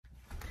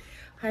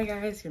Hi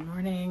guys, good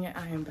morning.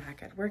 I am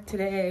back at work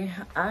today.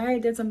 I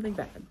did something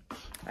bad.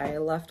 I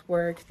left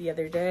work the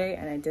other day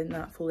and I did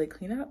not fully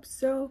clean up.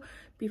 So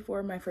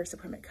before my first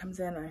appointment comes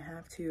in, I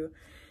have to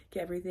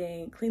get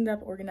everything cleaned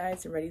up,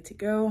 organized, and ready to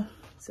go.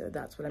 So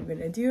that's what I'm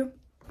gonna do.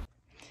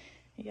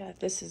 Yeah,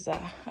 this is a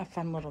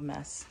fun little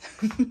mess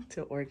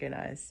to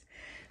organize.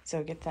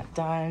 So get that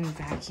done,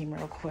 vacuum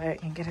real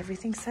quick, and get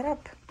everything set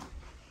up.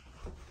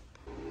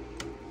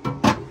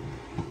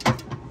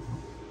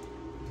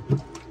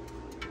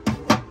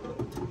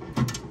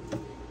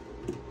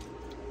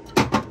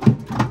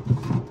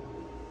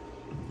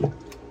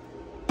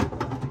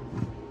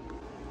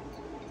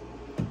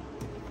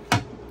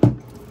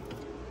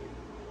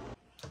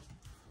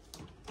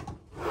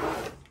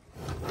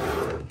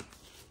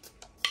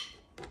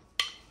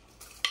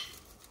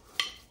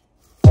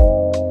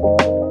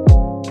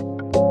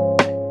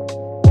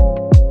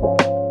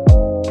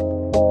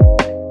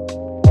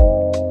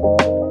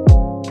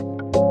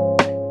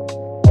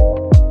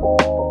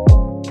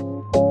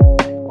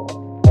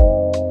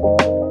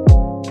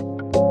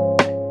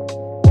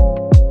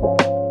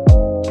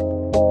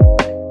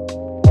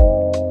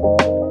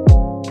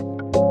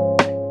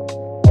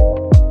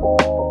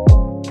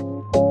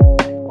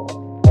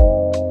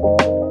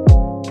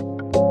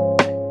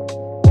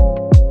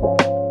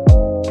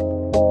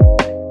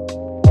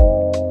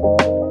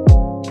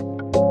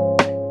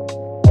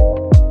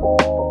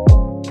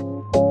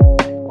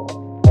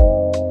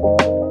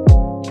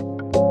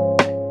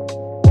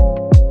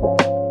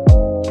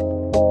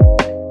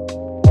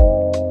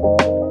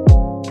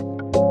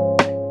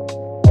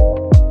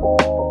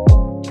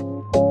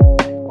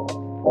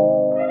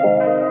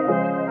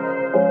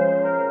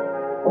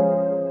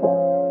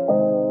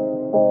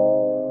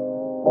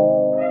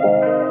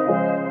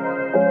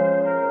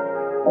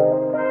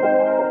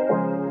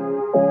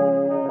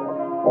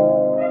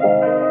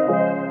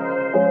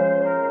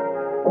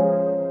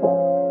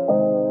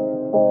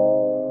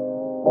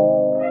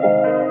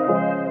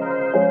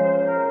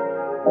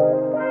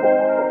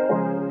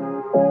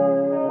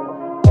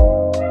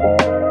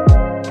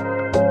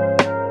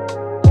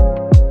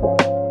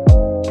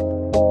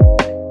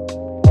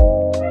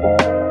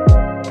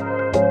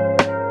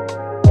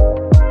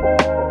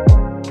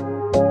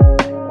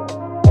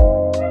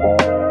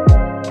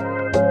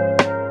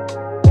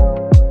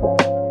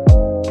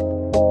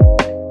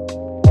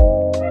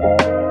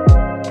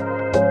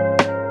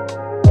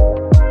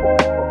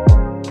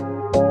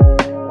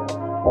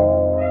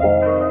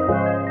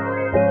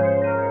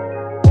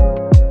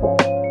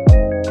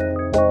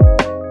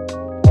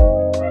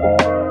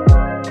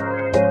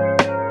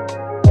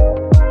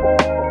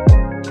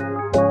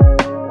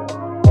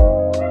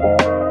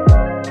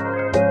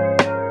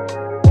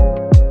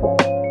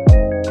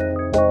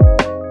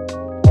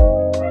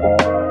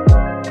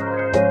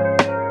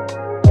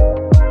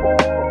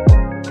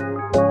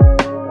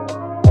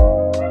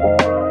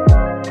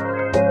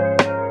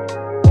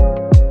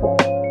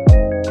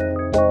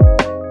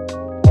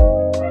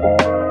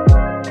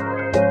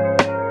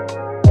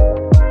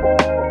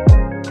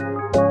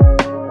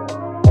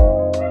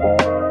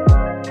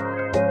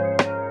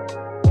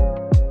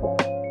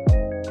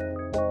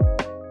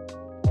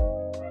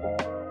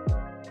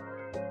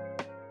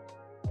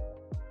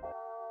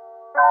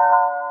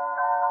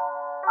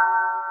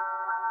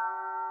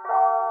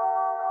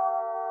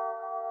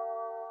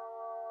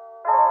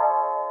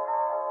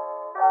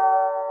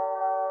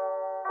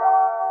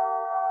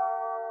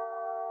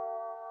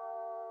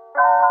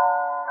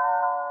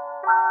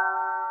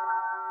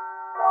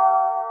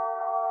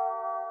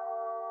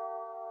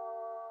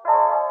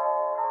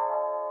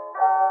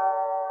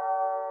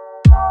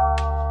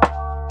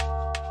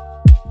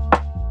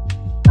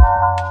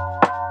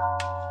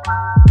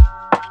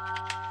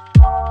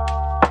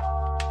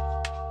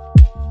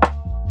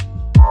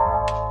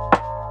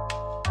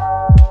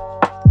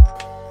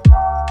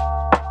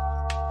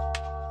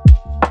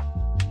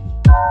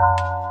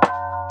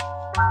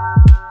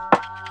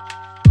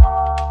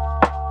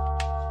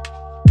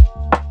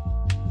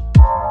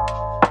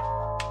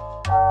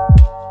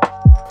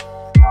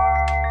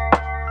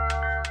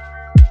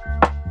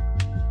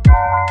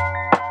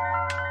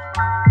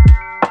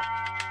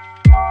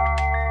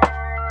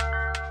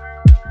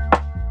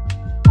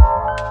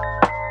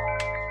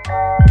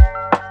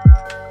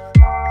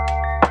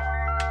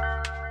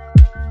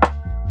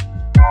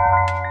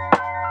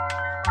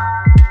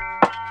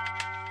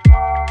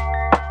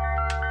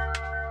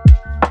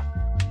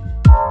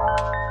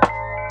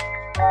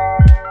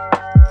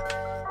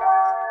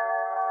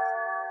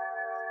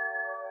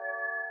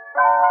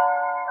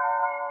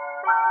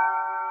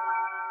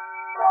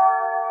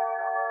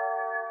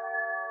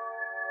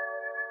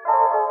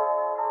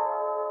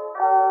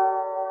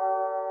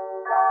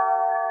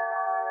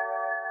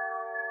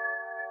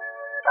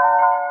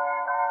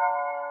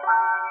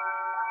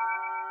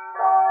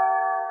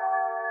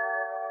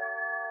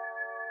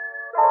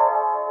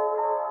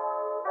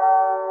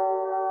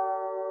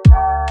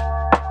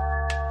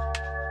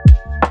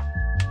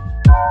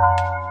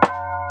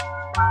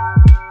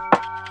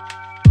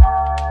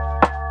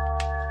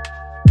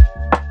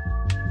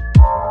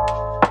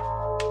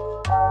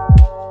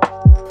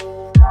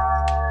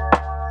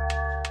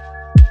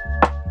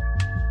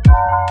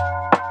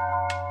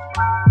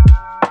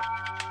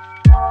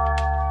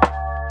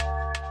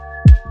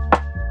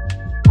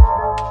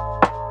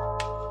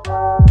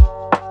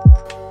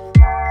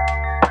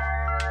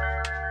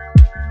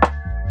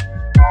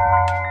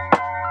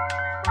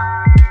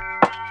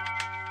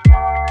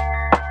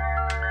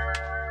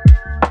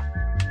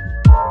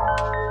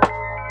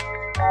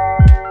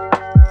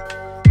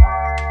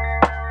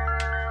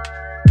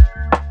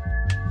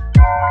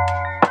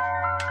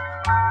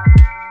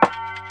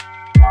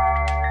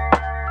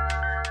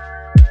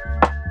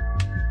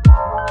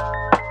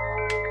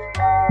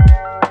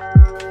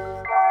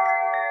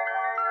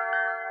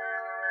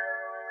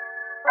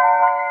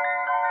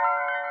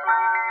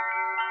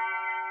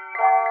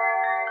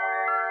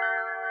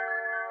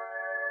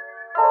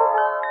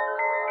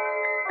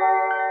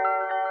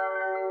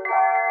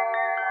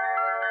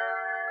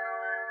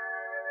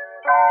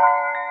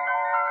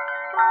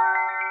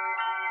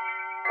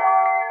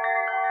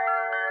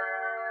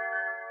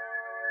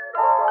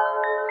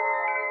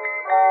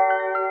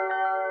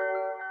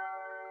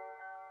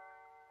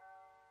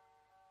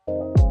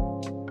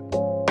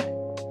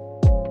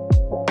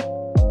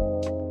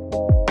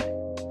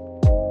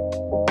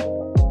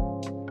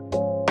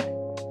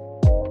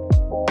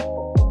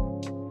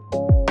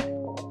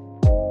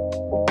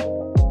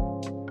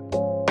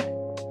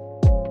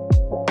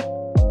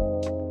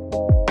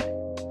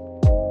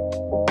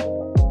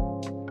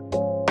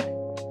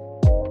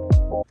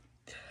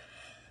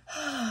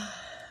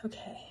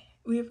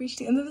 have reached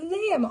the end of the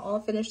day. I'm all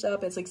finished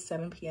up. It's like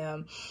 7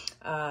 p.m.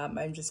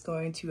 I'm just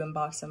going to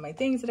unbox some of my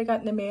things that I got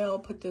in the mail,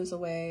 put those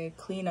away,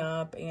 clean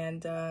up,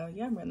 and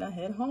yeah, I'm gonna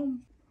head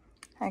home.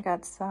 I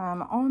got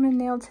some almond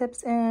nail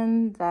tips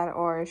in that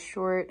are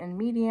short and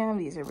medium.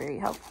 These are very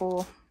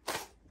helpful.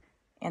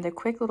 And a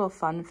quick little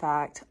fun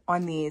fact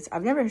on these,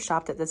 I've never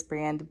shopped at this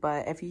brand,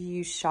 but if you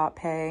use Shop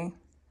Pay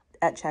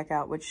at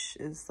checkout, which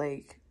is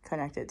like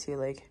connected to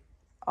like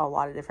a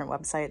lot of different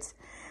websites,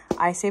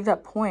 I saved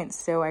up points,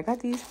 so I got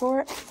these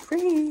for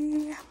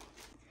free.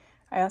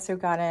 I also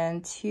got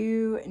in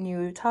 2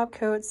 new top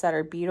coats that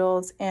are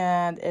Beetles,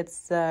 and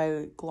it's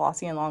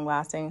glossy and long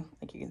lasting,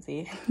 like you can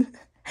see.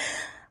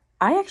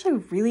 I actually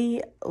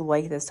really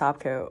like this top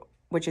coat,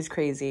 which is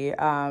crazy.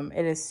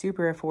 It is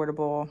super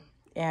affordable,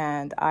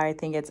 and I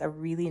think it's a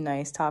really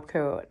nice top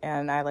coat,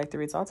 and I like the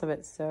results of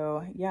it.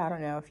 So yeah, I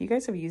don't know if you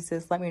guys have used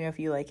this, let me know if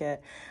you like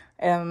it.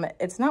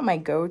 It's not my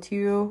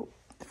go-to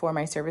for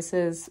my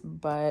services,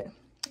 but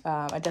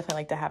I definitely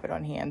like to have it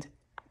on hand.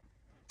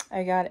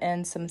 I got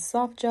in some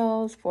soft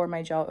gels for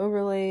my gel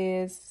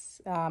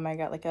overlays. I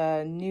got like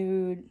a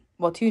nude,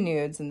 well, 2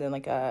 nudes and then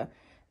like a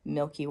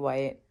milky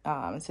white.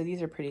 So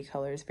these are pretty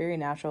colors, very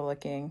natural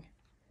looking.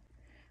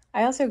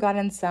 I also got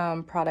in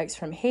some products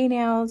from Hey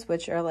Nails,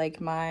 which are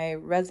like my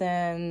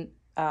resin,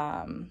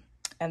 and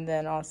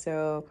then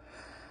also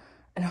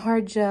a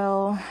hard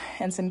gel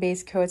and some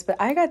base coats. But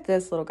I got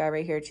this little guy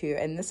right here too,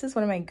 and this is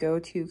one of my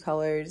go-to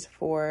colors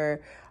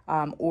for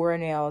aura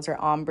nails or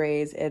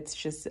ombres. It's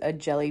just a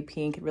jelly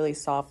pink, really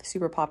soft,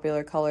 super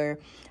popular color.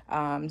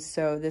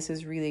 So this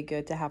is really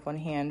good to have on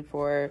hand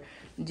for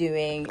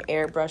doing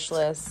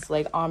airbrushless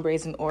like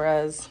ombres and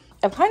auras.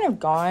 I've kind of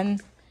gone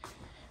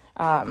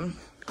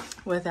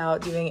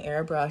without doing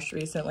airbrush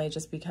recently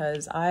just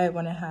because I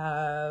want to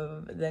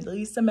have the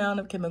least amount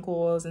of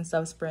chemicals and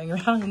stuff spraying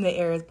around in the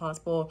air as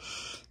possible.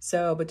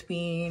 So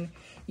between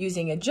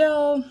using a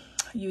gel,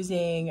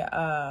 using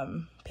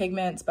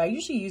pigments, but I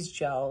usually use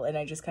gel and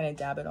I just kind of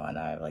dab it on.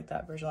 I like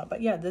that version a lot.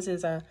 But yeah, this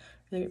is a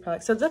really good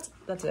product. So that's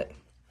it,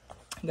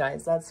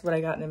 guys. That's what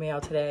I got in the mail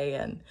today,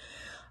 and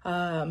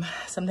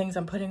some things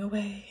I'm putting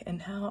away,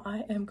 and how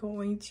I am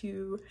going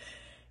to,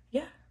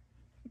 yeah,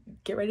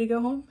 get ready to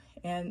go home.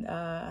 And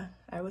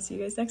I will see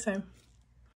you guys next time.